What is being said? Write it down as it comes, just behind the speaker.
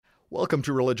Welcome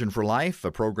to Religion for Life,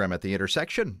 a program at the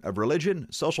intersection of religion,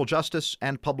 social justice,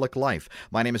 and public life.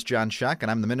 My name is John Shuck,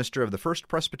 and I'm the minister of the First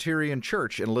Presbyterian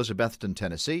Church in Elizabethton,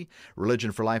 Tennessee.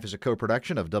 Religion for Life is a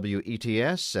co-production of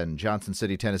WETS in Johnson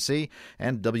City, Tennessee,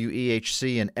 and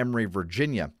WEHC in Emory,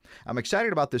 Virginia. I'm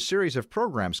excited about this series of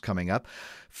programs coming up,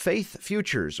 Faith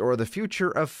Futures, or the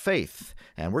Future of Faith.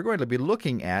 And we're going to be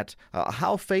looking at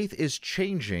how faith is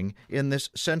changing in this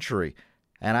century.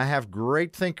 And I have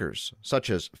great thinkers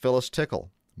such as Phyllis Tickle,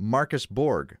 Marcus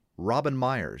Borg, Robin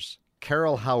Myers,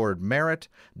 Carol Howard Merritt,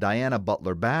 Diana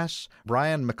Butler Bass,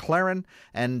 Brian McLaren,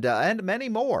 and many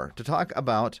more to talk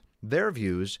about their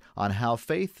views on how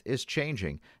faith is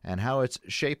changing and how it's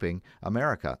shaping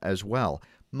America as well.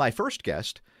 My first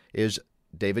guest is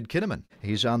David Kinnaman.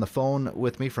 He's on the phone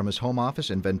with me from his home office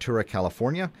in Ventura,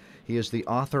 California. He is the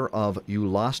author of You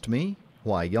Lost Me: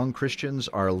 Why Young Christians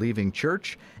Are Leaving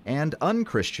Church, and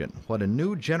Unchristian: What a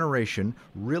New Generation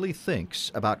Really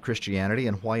Thinks About Christianity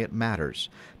and Why It Matters.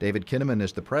 David Kinnaman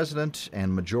is the president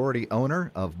and majority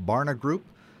owner of Barna Group,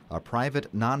 a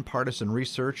private, nonpartisan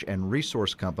research and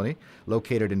resource company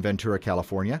located in Ventura,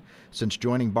 California. Since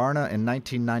joining Barna in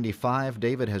 1995,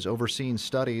 David has overseen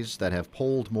studies that have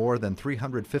polled more than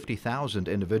 350,000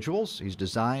 individuals. He's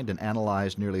designed and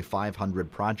analyzed nearly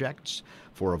 500 projects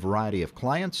for a variety of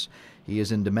clients. He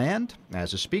is in demand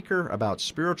as a speaker about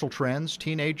spiritual trends,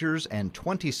 teenagers and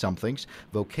 20-somethings,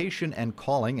 vocation and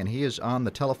calling, and he is on the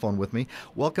telephone with me.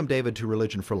 Welcome, David, to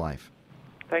Religion for Life.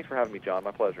 Thanks for having me, John.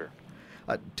 My pleasure.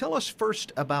 Tell us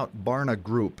first about Barna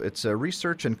Group. It's a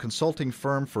research and consulting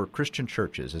firm for Christian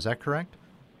churches. Is that correct?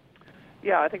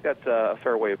 Yeah, I think that's a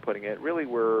fair way of putting it. Really,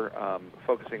 we're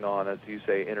focusing on, as you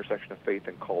say, intersection of faith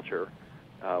and culture.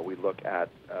 We look at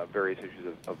various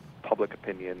issues of public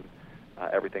opinion,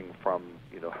 everything from,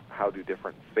 how do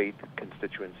different faith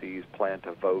constituencies plan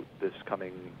to vote this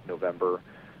coming November,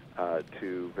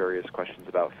 to various questions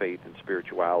about faith and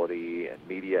spirituality and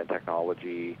media and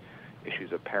technology,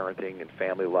 issues of parenting and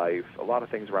family life, a lot of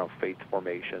things around faith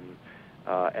formation.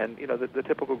 And the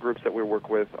typical groups that we work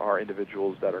with are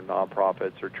individuals that are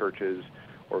nonprofits or churches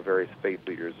or various faith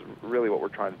leaders. Really what we're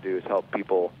trying to do is help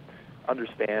people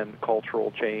understand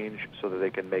cultural change so that they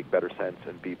can make better sense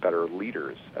and be better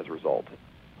leaders as a result.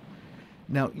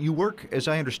 Now, you work, as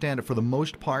I understand it, for the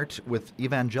most part with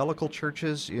evangelical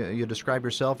churches. You describe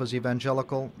yourself as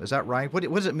evangelical. Is that right? What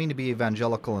does it mean to be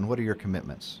evangelical, and what are your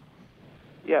commitments?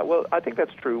 Yeah, well, I think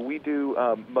that's true. We do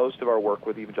most of our work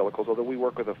with evangelicals, although we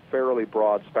work with a fairly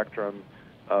broad spectrum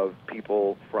of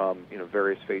people from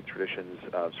various faith traditions,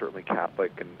 certainly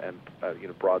Catholic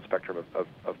and broad spectrum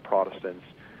of Protestants.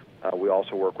 We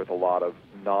also work with a lot of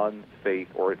non-faith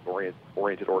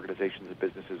oriented organizations and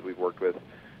businesses. We've worked with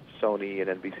Sony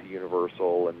and NBC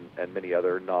Universal and many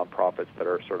other nonprofits that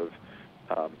are sort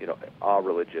of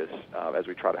religious as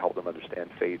we try to help them understand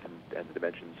faith and the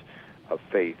dimensions of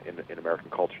faith in American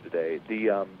culture today.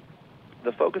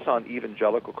 The focus on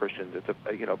evangelical Christians, it's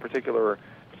a particular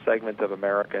segment of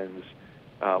Americans.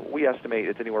 We estimate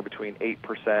it's anywhere between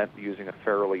 8%, using a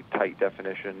fairly tight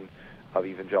definition of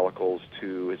evangelicals,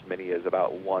 to as many as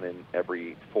about 1 in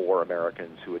every 4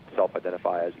 Americans who would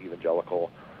self-identify as evangelical.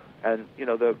 And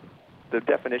the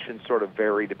definitions sort of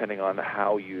vary depending on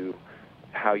how you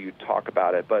talk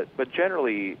about it. But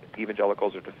generally,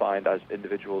 evangelicals are defined as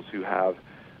individuals who have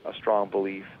a strong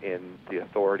belief in the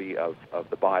authority of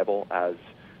the Bible as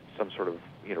some sort of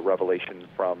revelation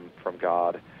from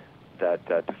God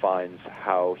that defines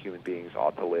how human beings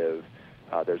ought to live.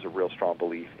 There's a real strong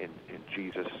belief in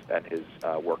Jesus and his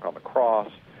work on the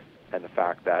cross, and the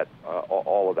fact that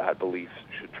all of that belief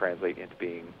should translate into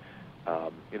being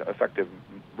effective,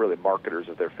 really marketers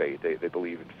of their faith. They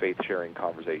believe in faith-sharing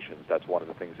conversations. That's one of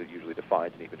the things that usually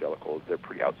defines an evangelical. They're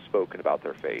pretty outspoken about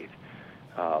their faith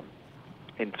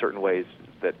in certain ways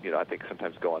that I think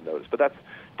sometimes go unnoticed. But that's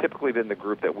typically been the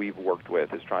group that we've worked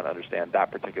with, is trying to understand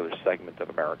that particular segment of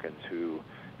Americans who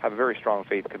have a very strong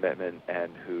faith commitment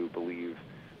and who believe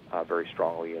very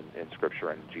strongly in Scripture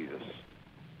and Jesus.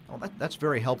 Well, that's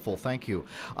very helpful. Thank you.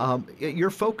 Your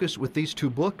focus with these 2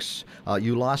 books,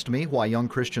 You Lost Me: Why Young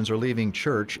Christians Are Leaving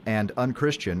Church, and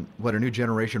Unchristian: What a New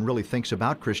Generation Really Thinks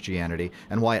About Christianity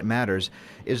and Why It Matters,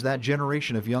 is that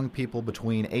generation of young people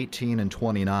between 18 and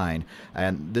 29.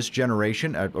 And this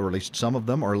generation, or at least some of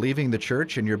them, are leaving the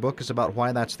church, and your book is about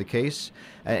why that's the case.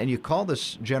 And you call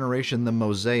this generation the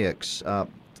Mosaics.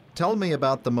 Tell me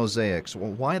about the Mosaics.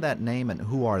 Why that name, and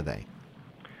who are they?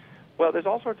 Well, there's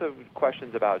all sorts of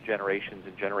questions about generations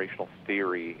and generational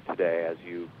theory today, as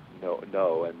you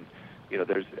know, and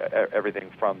there's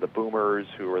everything from the boomers,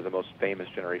 who are the most famous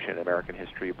generation in American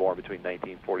history, born between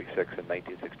 1946 and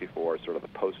 1964, sort of the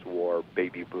post-war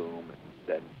baby boom,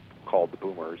 then called the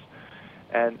boomers.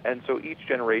 And so each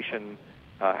generation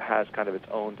has kind of its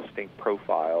own distinct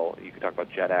profile. You can talk about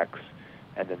Gen X,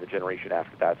 and then the generation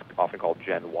after that's often called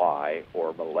Gen Y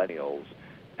or millennials.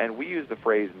 And we use the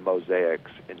phrase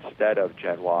mosaics instead of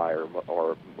Gen Y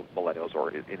or millennials,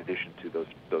 or in addition to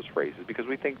those phrases, because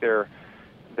we think they're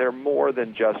more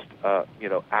than just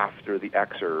after the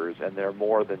Xers, and they're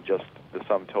more than just the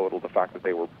sum total, the fact that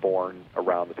they were born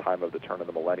around the time of the turn of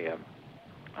the millennium.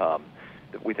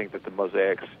 We think that the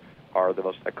mosaics are the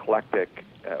most eclectic,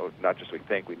 not just we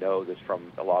think, we know this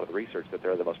from a lot of the research, that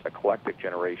they're the most eclectic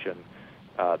generation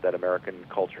that American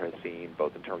culture has seen,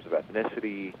 both in terms of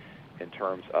ethnicity, in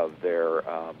terms of their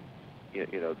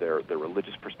their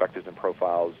religious perspectives and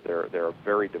profiles. They're a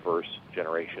very diverse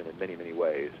generation in many, many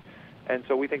ways. And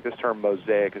so we think this term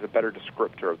mosaic is a better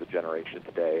descriptor of the generation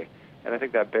today. And I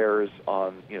think that bears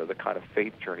on the kind of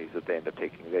faith journeys that they end up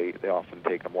taking. They often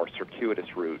take a more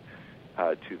circuitous route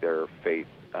to their faith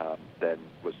than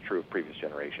was true of previous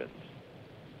generations.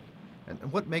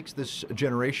 And what makes this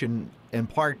generation, in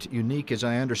part, unique, as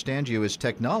I understand you, is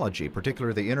technology,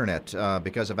 particularly the Internet.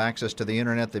 Because of access to the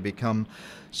Internet, they become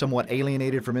somewhat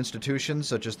alienated from institutions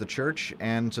such as the church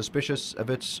and suspicious of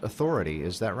its authority.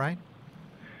 Is that right?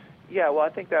 Yeah, well, I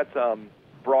think that's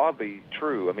broadly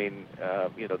true. I mean,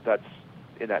 that's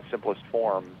in that simplest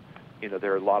form.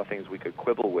 There are a lot of things we could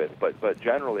quibble with, but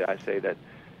generally, I say that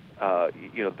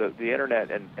the internet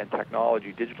and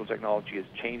technology, digital technology, is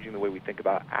changing the way we think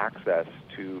about access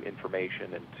to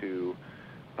information and to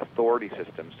authority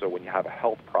systems. So when you have a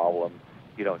health problem,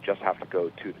 you don't just have to go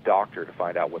to the doctor to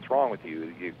find out what's wrong with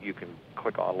you. You can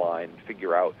click online,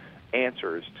 figure out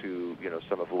answers to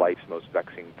some of life's most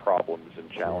vexing problems and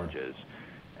challenges. Sure.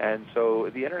 And so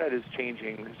the internet is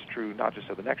changing. It's true not just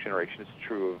of the next generation. It's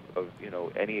true of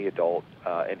any adult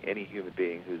and any human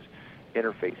being who's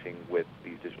interfacing with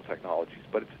these digital technologies.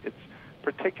 But it's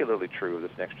particularly true of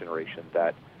this next generation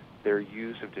that their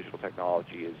use of digital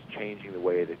technology is changing the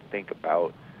way they think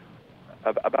about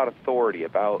authority,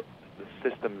 about the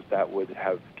systems that would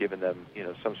have given them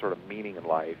some sort of meaning in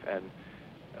life. And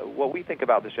what we think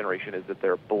about this generation is that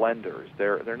they're blenders.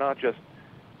 They're not just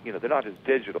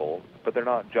digital, but they're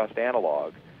not just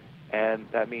analog. And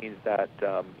that means that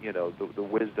the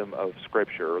wisdom of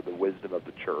Scripture, the wisdom of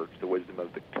the church, the wisdom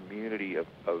of the community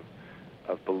of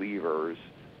believers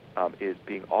is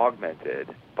being augmented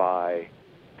by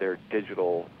their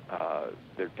digital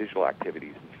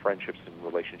activities and friendships and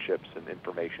relationships and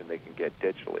information they can get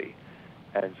digitally.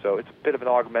 And so it's a bit of an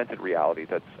augmented reality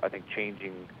that's, I think,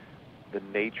 changing the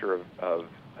nature of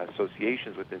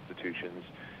associations with institutions.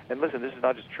 And listen, this is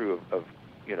not just true of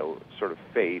sort of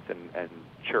faith and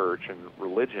church and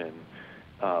religion.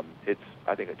 It's,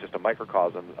 I think, it's just a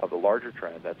microcosm of the larger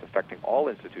trend that's affecting all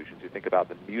institutions. You think about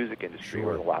the music industry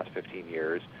over the last 15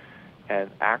 years, and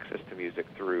access to music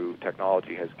through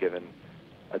technology has given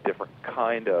a different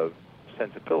kind of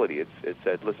sensibility. It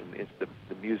said, listen,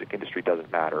 the music industry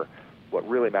doesn't matter. What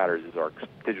really matters is our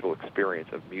digital experience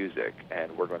of music,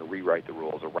 and we're going to rewrite the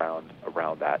rules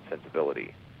around that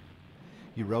sensibility.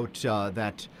 You wrote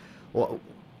that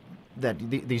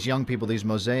these young people, these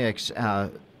mosaics,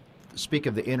 speak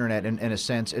of the internet in a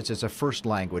sense it's a first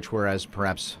language, whereas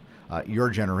perhaps your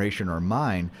generation or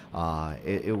mine,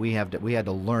 we had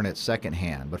to learn it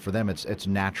secondhand. But for them, it's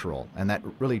natural, and that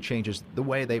really changes the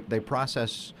way they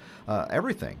process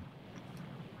everything.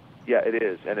 Yeah, it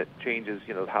is, and it changes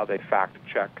how they fact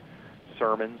check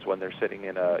sermons when they're sitting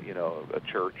in a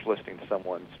church listening to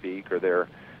someone speak, or they're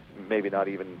maybe not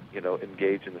even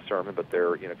engaged in the sermon, but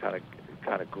they're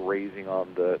kind of grazing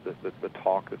on the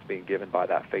talk that's being given by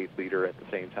that faith leader. At the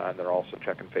same time, they're also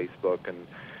checking Facebook and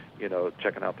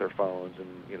checking out their phones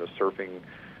and surfing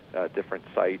different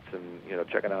sites and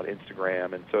checking out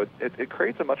Instagram. And so it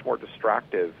creates a much more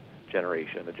distractive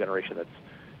generation, a generation that's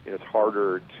it's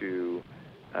harder to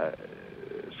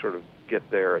sort of get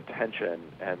their attention,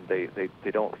 and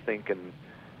they don't think in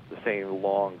the same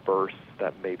long bursts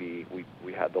that maybe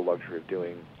we had the luxury of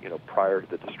doing prior to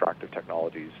the distractive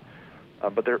technologies.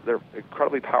 But they're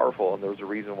incredibly powerful, and there's a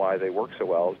reason why they work so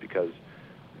well, is because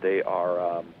they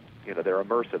are they're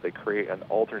immersive. They create an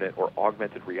alternate or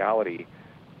augmented reality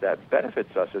that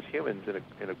benefits us as humans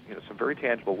in some very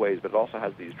tangible ways, but it also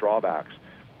has these drawbacks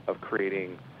of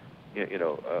creating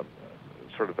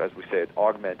sort of, as we say, an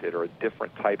augmented or a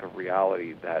different type of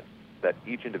reality that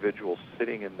each individual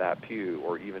sitting in that pew,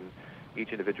 or even each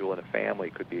individual in a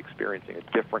family, could be experiencing a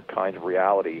different kind of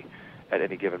reality at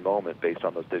any given moment based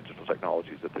on those digital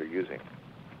technologies that they're using.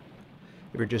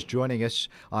 If you're just joining us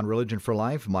on Religion for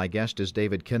Life, my guest is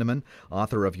David Kinnaman,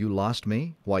 author of You Lost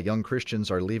Me, Why Young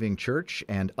Christians Are Leaving Church,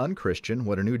 and Unchristian,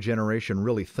 What a New Generation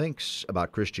Really Thinks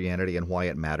About Christianity and Why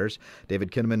It Matters.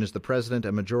 David Kinnaman is the president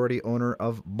and majority owner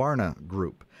of Barna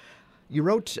Group. You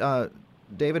wrote,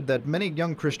 David, that many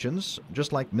young Christians,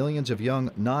 just like millions of young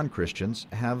non-Christians,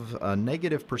 have a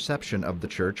negative perception of the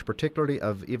church, particularly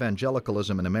of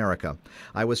evangelicalism in America.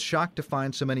 I was shocked to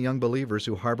find so many young believers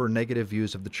who harbor negative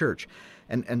views of the church.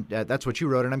 And that's what you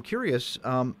wrote, and I'm curious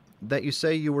that you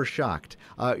say you were shocked.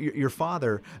 Your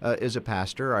father is a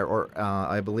pastor,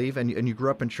 I believe, and you grew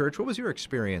up in church. What was your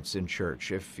experience in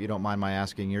church, if you don't mind my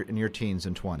asking, in your teens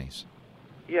and 20s?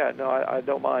 Yeah, no, I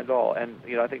don't mind at all. And,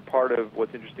 I think part of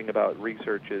what's interesting about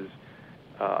research is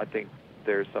I think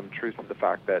there's some truth to the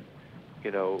fact that,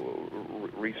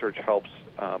 research helps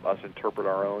us interpret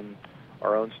our own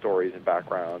stories and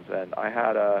backgrounds. And I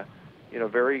had a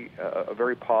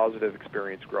very positive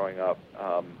experience growing up,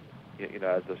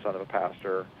 as the son of a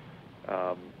pastor,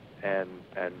 and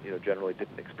generally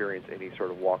didn't experience any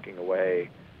sort of walking away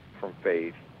from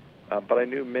faith. But I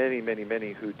knew many, many,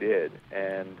 many who did,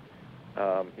 and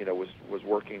was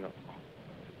working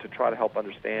to try to help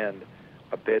understand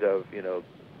a bit of,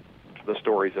 the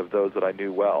stories of those that I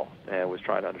knew well, and was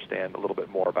trying to understand a little bit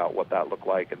more about what that looked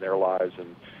like in their lives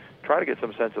and try to get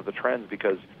some sense of the trends,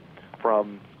 because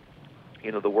from,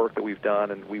 the work that we've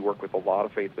done, and we work with a lot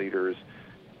of faith leaders,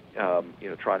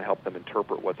 trying to help them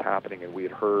interpret what's happening, and we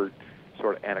had heard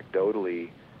sort of anecdotally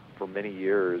for many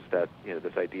years that,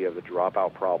 this idea of the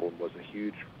dropout problem was a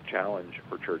huge challenge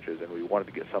for churches, and we wanted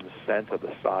to get some sense of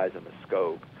the size and the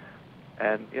scope.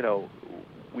 And,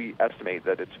 we estimate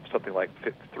that it's something like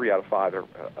 3 out of 5 are,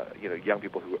 young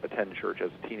people who attend church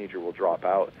as a teenager will drop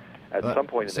out at some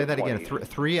point in their 20s. Say that again,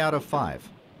 3 out of 5.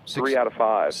 3 out of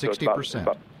 5. 60%.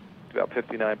 So about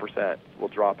 59% will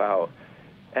drop out.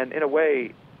 And in a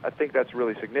way, I think that's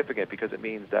really significant, because it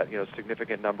means that, a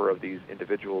significant number of these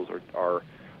individuals are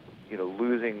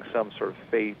losing some sort of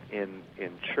faith in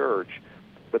church.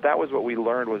 But that was what we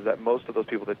learned, was that most of those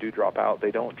people that do drop out,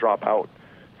 they don't drop out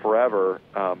forever.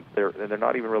 They're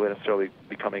not even really necessarily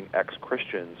becoming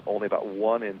ex-Christians. Only about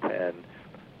 1 in 10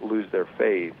 lose their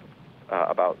faith.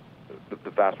 About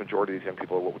the vast majority of these young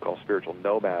people are what we call spiritual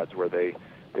nomads, where they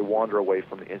wander away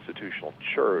from the institutional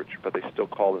church, but they still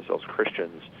call themselves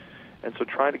Christians. And so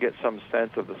trying to get some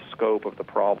sense of the scope of the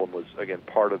problem was, again,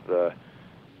 part of the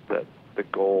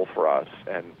goal for us.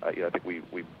 And I think we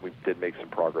did make some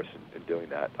progress in doing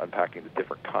that, unpacking the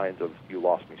different kinds of You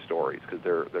Lost Me stories, because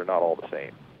they're not all the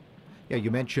same. Yeah, you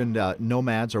mentioned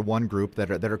nomads are one group that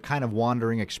are kind of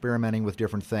wandering, experimenting with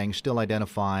different things, still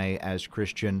identify as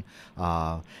Christian.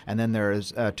 And then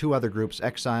there's 2 other groups,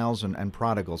 exiles and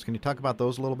prodigals. Can you talk about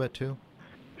those a little bit too?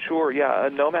 Sure, yeah. A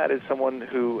nomad is someone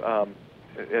who,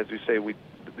 as you say,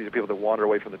 these are people that wander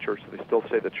away from the church. So they still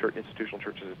say the institutional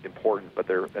church is important, but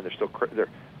they're still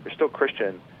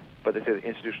Christian, but they say the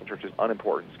institutional church is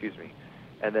unimportant.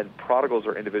 And then prodigals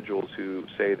are individuals who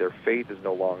say their faith is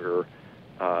no longer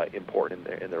important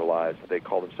in their lives. They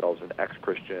call themselves an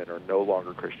ex-Christian or no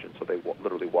longer Christian, so they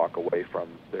literally walk away from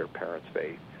their parents'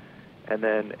 faith. And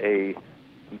then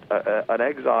an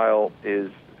exile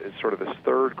is sort of this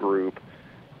third group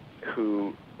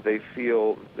who they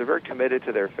feel they're very committed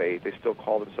to their faith. They still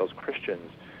call themselves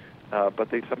Christians, but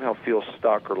they somehow feel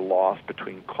stuck or lost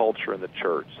between culture and the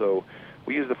church. So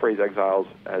we use the phrase exiles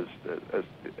as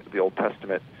the Old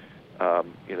Testament.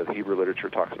 The Hebrew literature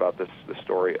talks about this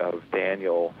story of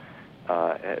Daniel,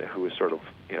 who was sort of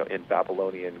in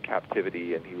Babylonian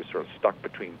captivity, and he was sort of stuck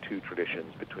between 2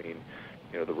 traditions, between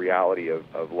the reality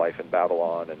of life in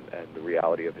Babylon and the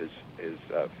reality of his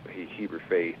Hebrew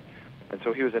faith. And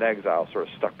so he was in exile, sort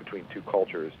of stuck between 2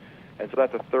 cultures. And so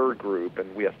that's a third group,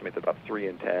 and we estimate that about 3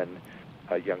 in 10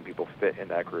 young people fit in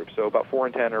that group. So about 4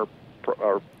 in 10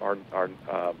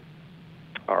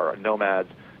 are nomads,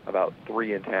 about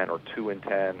 3 in 10 or 2 in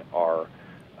 10 are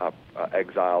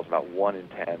exiles, about 1 in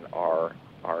 10 are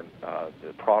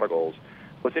prodigals.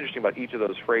 What's interesting about each of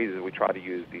those phrases, we try to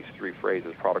use these 3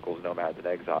 phrases, prodigals, nomads, and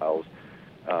exiles,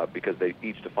 because they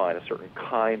each define a certain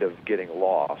kind of getting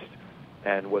lost.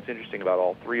 And what's interesting about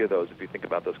all 3 of those, if you think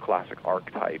about those classic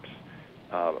archetypes,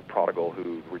 a prodigal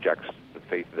who rejects the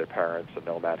faith of their parents, a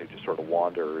nomad who just sort of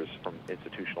wanders from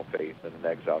institutional faith, and an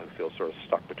exile who feels sort of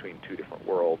stuck between 2 different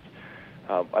worlds.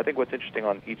 I think what's interesting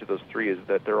on each of those 3 is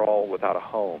that they're all without a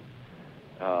home.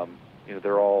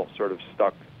 They're all sort of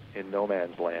stuck in no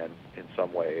man's land in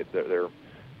some way.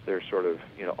 They're sort of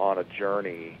on a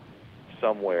journey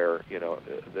somewhere.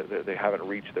 They haven't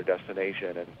reached their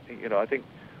destination. And I think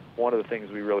one of the things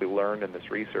we really learned in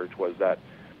this research was that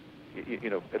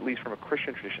at least from a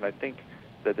Christian tradition, I think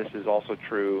that this is also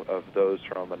true of those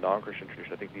from a non-Christian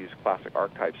tradition. I think these classic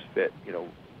archetypes fit,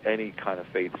 any kind of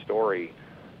faith story.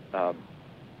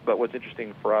 But what's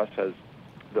interesting for us as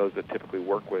those that typically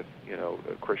work with,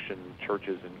 Christian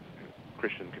churches and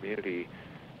Christian community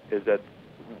is that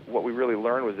what we really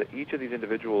learned was that each of these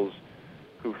individuals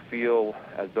who feel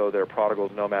as though they're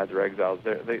prodigals, nomads, or exiles,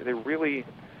 they really,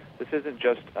 this isn't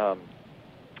just,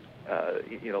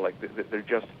 they're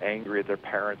just angry at their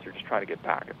parents or just trying to get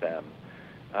back at them.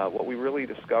 What we really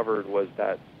discovered was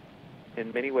that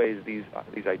in many ways these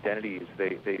identities,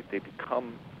 they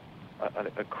become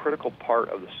a critical part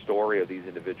of the story of these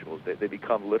individuals. They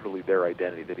become literally their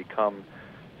identity. They become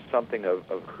something of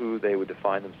who they would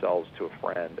define themselves to a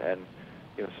friend. And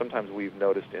sometimes we've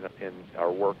noticed in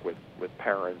our work with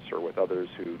parents or with others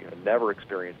who never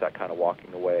experienced that kind of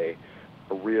walking away,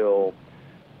 a real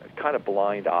kind of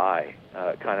blind eye,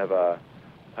 kind of a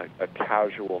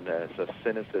casualness, a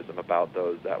cynicism about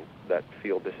those that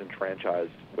feel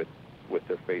disenfranchised with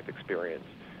their faith experience,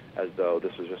 as though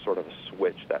this was just sort of a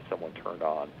switch that someone turned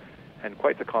on. And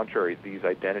quite the contrary, these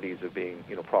identities of being,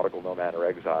 prodigal, nomad, or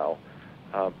exile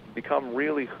become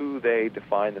really who they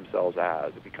define themselves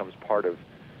as. It becomes part of,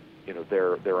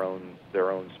 their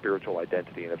own spiritual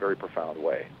identity in a very profound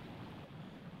way.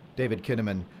 David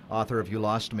Kinnaman, author of You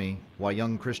Lost Me, Why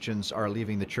Young Christians Are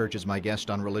Leaving the Church, is my guest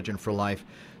on Religion for Life.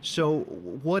 So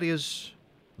what is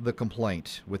the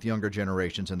complaint with younger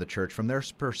generations in the church? From their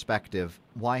perspective,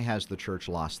 why has the church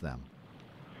lost them?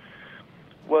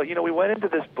 Well, we went into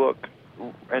this book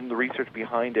and the research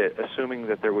behind it assuming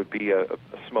that there would be a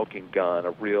smoking gun,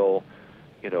 a real,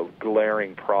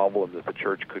 glaring problem that the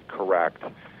church could correct.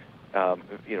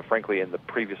 Frankly, in the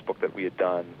previous book that we had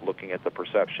done, looking at the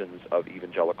perceptions of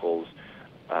evangelicals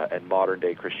and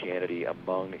modern-day Christianity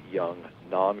among young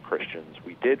non-Christians,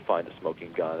 we did find a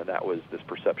smoking gun, and that was this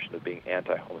perception of being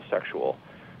anti-homosexual.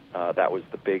 That was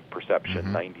the big perception.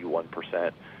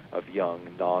 91% of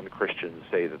young non-Christians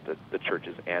say that the church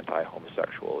is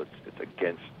anti-homosexual. It's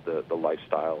against the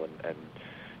lifestyle and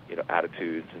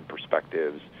attitudes and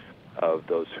perspectives of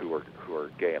those who are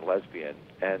gay and lesbian.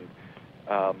 And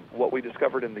what we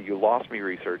discovered in the You Lost Me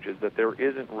research is that there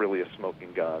isn't really a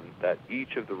smoking gun, that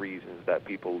each of the reasons that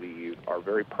people leave are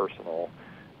very personal,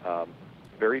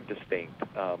 very distinct.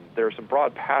 There are some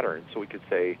broad patterns, so we could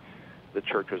say the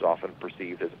church was often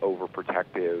perceived as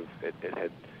overprotective. It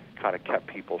had kind of kept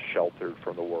people sheltered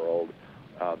from the world.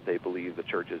 They believe the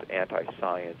church is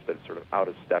anti-science, that it's sort of out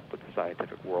of step with the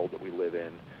scientific world that we live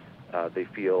in. They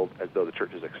feel as though the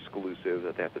church is exclusive,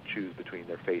 that they have to choose between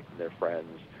their faith and their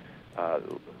friends.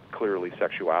 Clearly,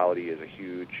 sexuality is a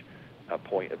huge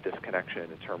point of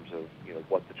disconnection in terms of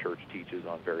what the church teaches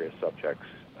on various subjects,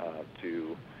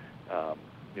 to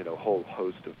a whole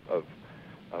host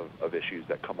of issues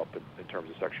that come up in terms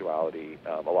of sexuality.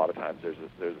 A lot of times there's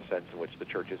a sense in which the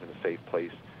church isn't a safe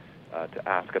place to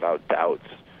ask about doubts,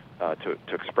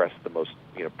 to express the most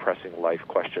pressing life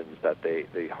questions that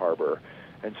they harbor.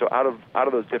 And so out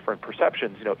of those different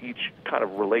perceptions, each kind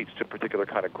of relates to a particular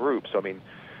kind of group. So I mean,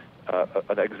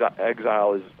 an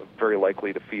exile is very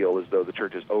likely to feel as though the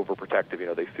church is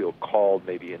overprotective. They feel called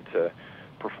maybe into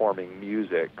performing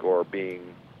music or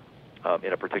being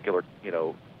in a particular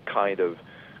kind of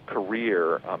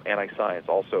career. Anti-science,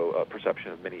 also a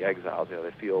perception of many exiles.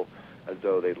 They feel as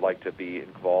though they'd like to be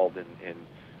involved in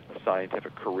a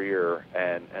scientific career,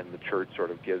 and the church sort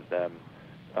of gives them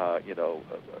a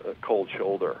cold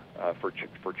shoulder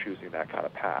for choosing that kind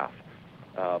of path.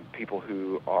 People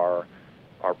who are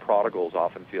prodigals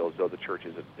often feel as though the church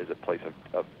is a place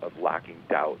of lacking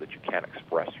doubt, that you can't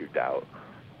express your doubt.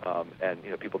 And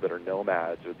people that are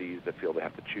nomads are these that feel they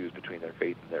have to choose between their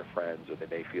faith and their friends, or they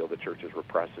may feel the church is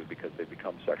repressive because they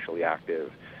become sexually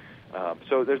active.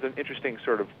 So there's an interesting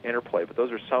sort of interplay, but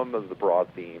those are some of the broad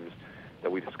themes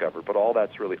that we discovered. But all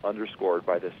that's really underscored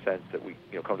by this sense that we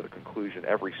come to the conclusion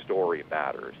every story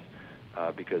matters,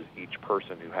 because each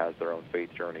person who has their own faith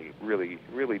journey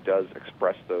really does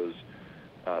express those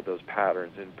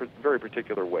patterns in very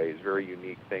particular ways, very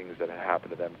unique things that had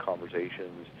happened to them,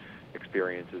 conversations,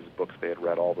 experiences, books they had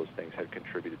read. All those things had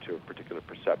contributed to a particular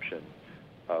perception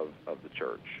of the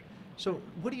church. So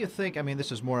what do you think? I mean,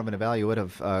 this is more of an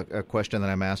evaluative question that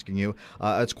I'm asking you.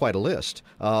 It's quite a list.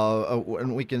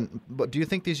 But do you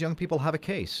think these young people have a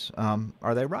case?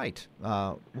 Are they right?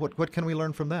 What can we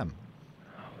learn from them?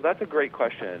 That's a great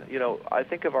question. I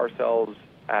think of ourselves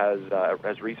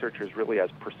as researchers, really as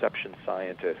perception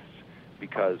scientists,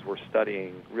 because we're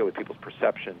studying really people's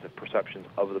perceptions and perceptions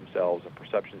of themselves and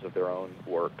perceptions of their own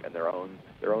work and their own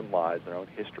lives, their own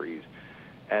histories.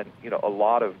 And a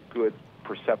lot of good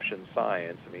perception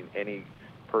science. I mean, any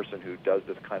person who does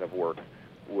this kind of work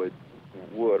would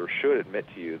or should admit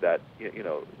to you that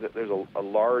that there's a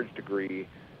large degree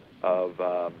of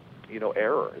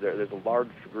error. There's a large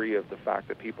degree of the fact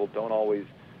that people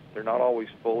they're not always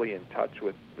fully in touch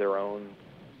with their own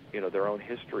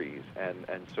histories,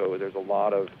 and so there's a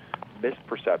lot of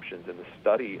misperceptions in the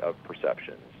study of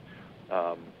perceptions,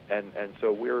 and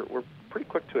so we're pretty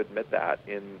quick to admit that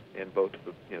in both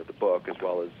the book as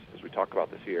well as we talk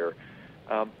about this here.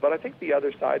 But I think the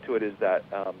other side to it is that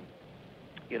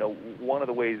one of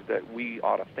the ways that we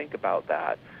ought to think about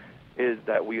that is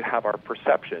that we have our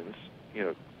perceptions.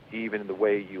 Even in the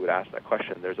way you would ask that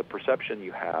question, there's a perception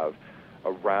you have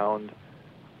around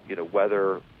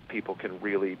whether people can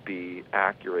really be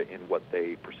accurate in what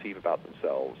they perceive about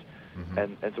themselves. Mm-hmm.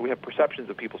 And so we have perceptions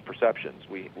of people's perceptions.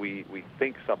 We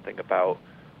think something about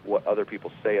what other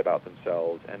people say about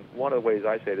themselves. And one of the ways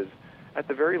I say it is, at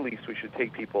the very least, we should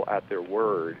take people at their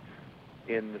word,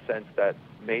 in the sense that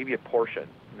maybe a portion,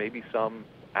 maybe some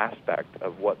aspect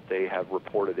of what they have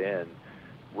reported in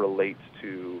relates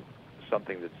to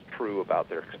something that's true about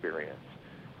their experience.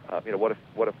 What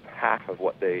if half of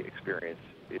what they experience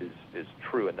is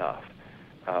true enough?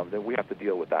 Then we have to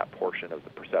deal with that portion of the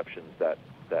perceptions that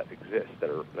exist,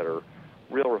 that are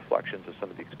real reflections of some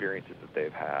of the experiences that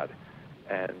they've had.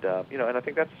 And and I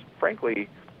think that's frankly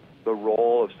the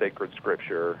role of sacred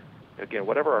scripture. Again,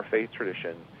 whatever our faith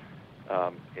tradition,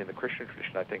 in the Christian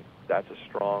tradition, I think that's a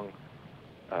strong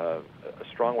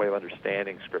way of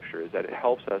understanding Scripture, is that it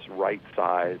helps us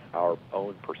right-size our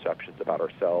own perceptions about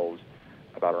ourselves,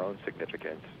 about our own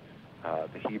significance.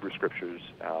 The Hebrew Scriptures,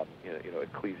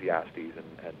 Ecclesiastes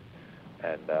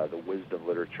and the wisdom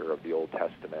literature of the Old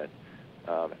Testament,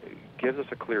 gives us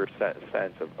a clear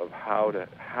sense of how to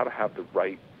have the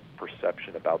right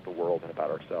perception about the world and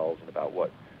about ourselves and about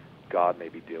what God may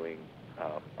be doing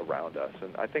around us.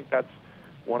 And I think that's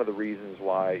one of the reasons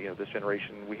why this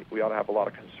generation, we ought to have a lot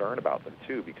of concern about them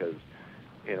too, because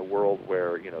in a world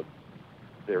where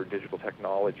their digital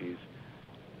technologies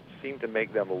seem to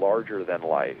make them larger than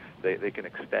life, they can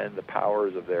extend the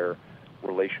powers of their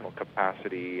relational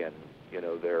capacity and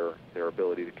their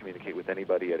ability to communicate with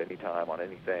anybody at any time on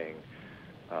anything.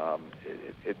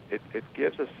 It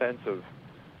gives a sense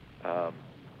of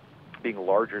being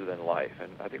larger than life,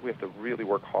 and I think we have to really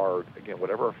work hard, again,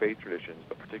 whatever our faith traditions,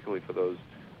 but particularly for those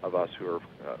of us who are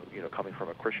coming from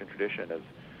a Christian tradition, as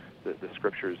the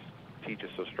Scriptures teach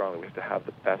us so strongly, we have to have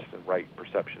the best and right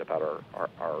perception about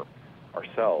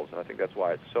ourselves, and I think that's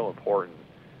why it's so important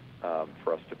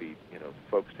for us to be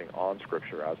focusing on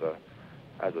Scripture as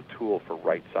a tool for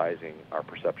right-sizing our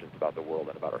perceptions about the world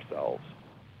and about ourselves.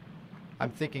 I'm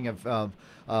thinking of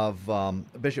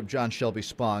Bishop John Shelby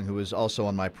Spong, who is also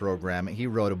on my program. He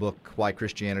wrote a book, Why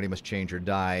Christianity Must Change or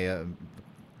Die, a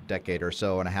decade or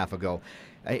so and a half ago.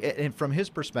 And from his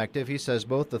perspective, he says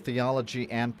both the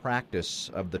theology and practice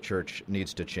of the church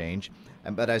needs to change.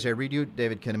 But as I read you,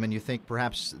 David Kinnaman, you think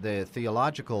perhaps the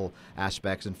theological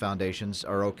aspects and foundations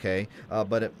are okay,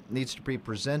 but it needs to be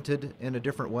presented in a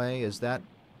different way. Is that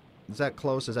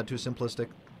close? Is that too simplistic?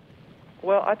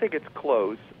 Well, I think it's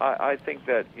close. I think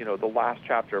that, the last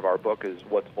chapter of our book is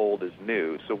What's Old is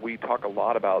New. So we talk a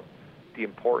lot about the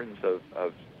importance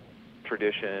of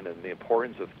tradition and the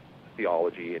importance of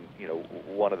theology. And,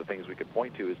 one of the things we could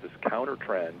point to is this counter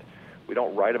trend. We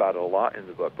don't write about it a lot in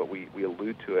the book, but we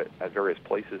allude to it at various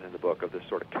places in the book, of this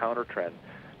sort of counter trend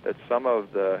that some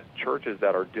of the churches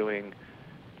that are doing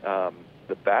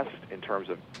the best in terms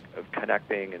of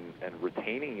connecting and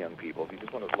retaining young people, if you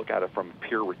just want to look at it from a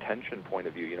pure retention point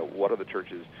of view, what are the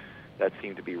churches that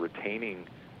seem to be retaining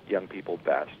young people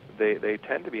best? They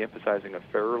tend to be emphasizing a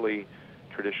fairly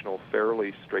traditional,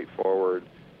 fairly straightforward,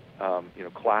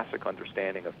 classic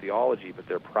understanding of theology, but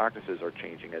their practices are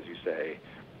changing, as you say.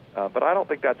 But I don't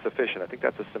think that's sufficient. I think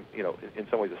that's in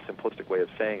some ways a simplistic way of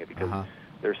saying it, because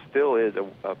there still is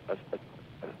a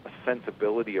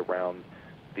sensibility around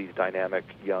these dynamic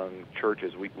young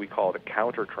churches. We call it a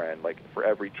counter trend. Like, for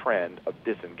every trend of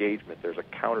disengagement, there's a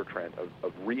counter trend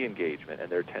of re-engagement, and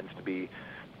there tends to be,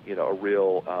 a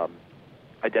real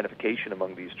identification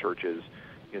among these churches,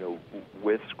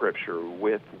 with Scripture,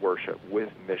 with worship, with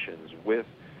missions, with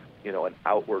an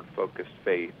outward-focused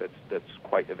faith that's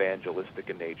quite evangelistic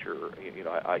in nature,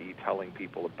 i.e. telling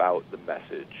people about the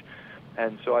message.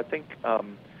 And so I think,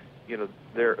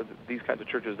 these kinds of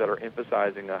churches that are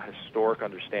emphasizing a historic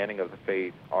understanding of the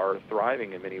faith are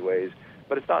thriving in many ways,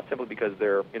 but it's not simply because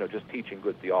they're, just teaching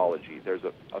good theology. There's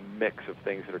a mix of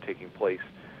things that are taking place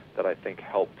that I think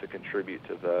help to contribute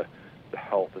to the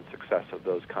health and success of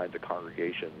those kinds of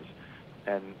congregations.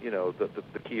 And,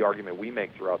 the key argument we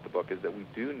make throughout the book is that we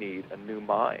do need a new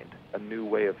mind, a new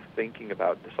way of thinking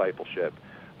about discipleship,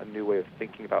 a new way of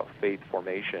thinking about faith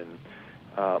formation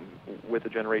with a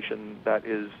generation that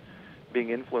is being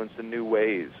influenced in new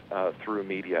ways through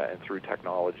media and through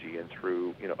technology and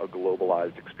through, a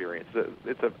globalized experience.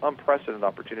 It's an unprecedented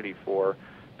opportunity for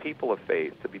people of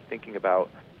faith to be thinking about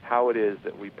how it is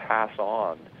that we pass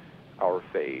on our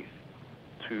faith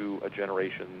to a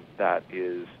generation that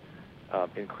is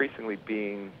increasingly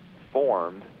being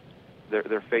formed.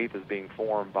 Their faith is being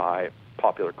formed by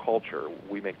popular culture.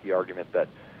 We make the argument that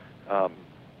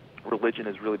religion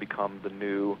has really become the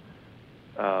new,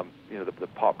 the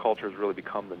pop culture has really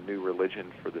become the new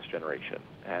religion for this generation,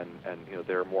 and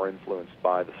they're more influenced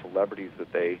by the celebrities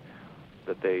that they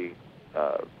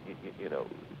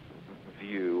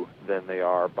view than they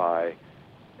are by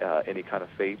any kind of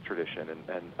faith tradition.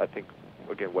 And I think,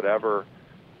 again, whatever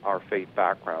our faith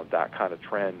background, that kind of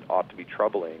trend ought to be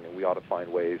troubling, and we ought to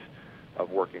find ways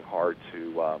of working hard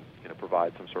to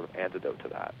provide some sort of antidote to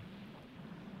that.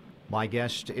 My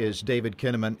guest is David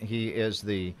Kinnaman. He is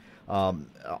the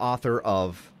author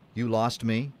of You Lost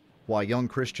Me, Why Young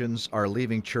Christians Are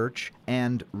Leaving Church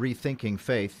and Rethinking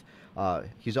Faith.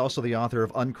 He's also the author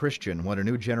of Unchristian, When a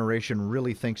New Generation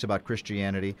Really Thinks About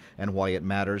Christianity and Why It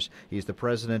Matters. He's the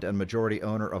president and majority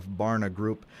owner of Barna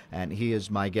Group, and he is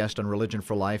my guest on Religion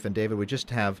for Life. And David, we just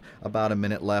have about a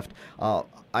minute left.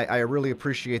 I really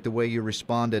appreciate the way you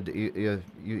responded.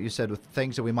 You said with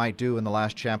things that we might do in the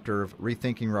last chapter of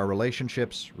rethinking our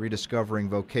relationships, rediscovering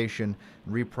vocation,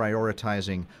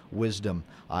 reprioritizing wisdom.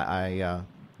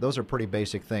 Those are pretty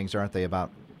basic things, aren't they, about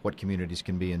what communities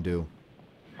can be and do?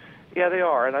 Yeah, they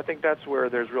are, and I think that's where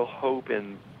there's real hope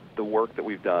in the work that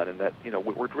we've done, and that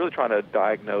we're really trying to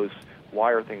diagnose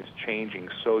why are things changing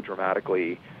so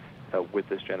dramatically with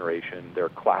this generation. They're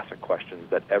classic questions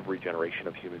that every generation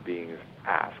of human beings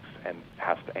asks and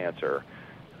has to answer.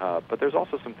 But there's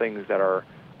also some things that are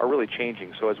really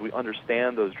changing. So as we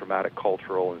understand those dramatic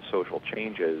cultural and social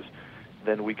changes,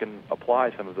 then we can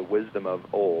apply some of the wisdom of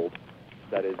old.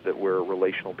 That is, that we're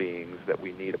relational beings, that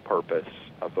we need a purpose,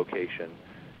 a vocation.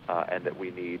 And that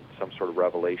we need some sort of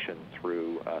revelation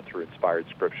through inspired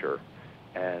Scripture.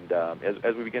 And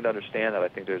as we begin to understand that, I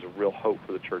think there's a real hope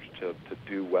for the church to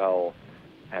do well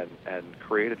and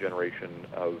create a generation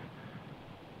of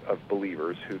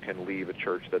believers who can leave a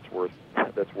church that's worth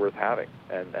having.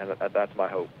 And that's my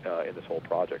hope in this whole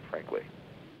project, frankly.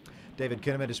 David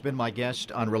Kinnaman has been my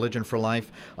guest on Religion for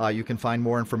Life. You can find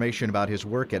more information about his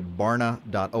work at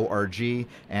barna.org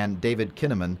and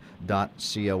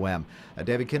davidkinnaman.com.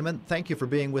 David Kinnaman, thank you for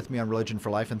being with me on Religion for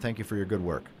Life, and thank you for your good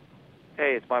work.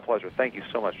 Hey, it's my pleasure. Thank you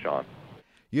so much, John.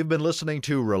 You've been listening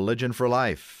to Religion for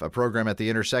Life, a program at the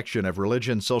intersection of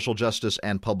religion, social justice,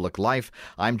 and public life.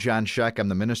 I'm John Shuck. I'm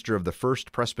the minister of the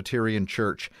First Presbyterian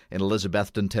Church in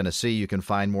Elizabethton, Tennessee. You can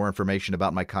find more information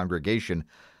about my congregation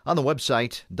on the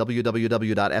website,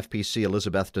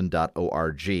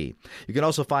 www.fpcelizabethton.org. You can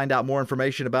also find out more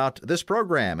information about this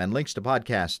program and links to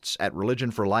podcasts at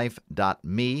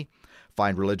religionforlife.me.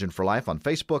 Find Religion for Life on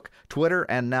Facebook, Twitter,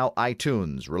 and now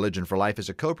iTunes. Religion for Life is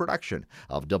a co-production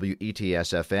of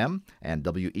WETS-FM and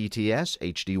WETS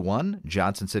HD1,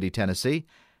 Johnson City, Tennessee,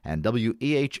 and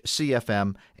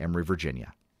WEHC-FM, Emory,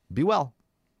 Virginia. Be well.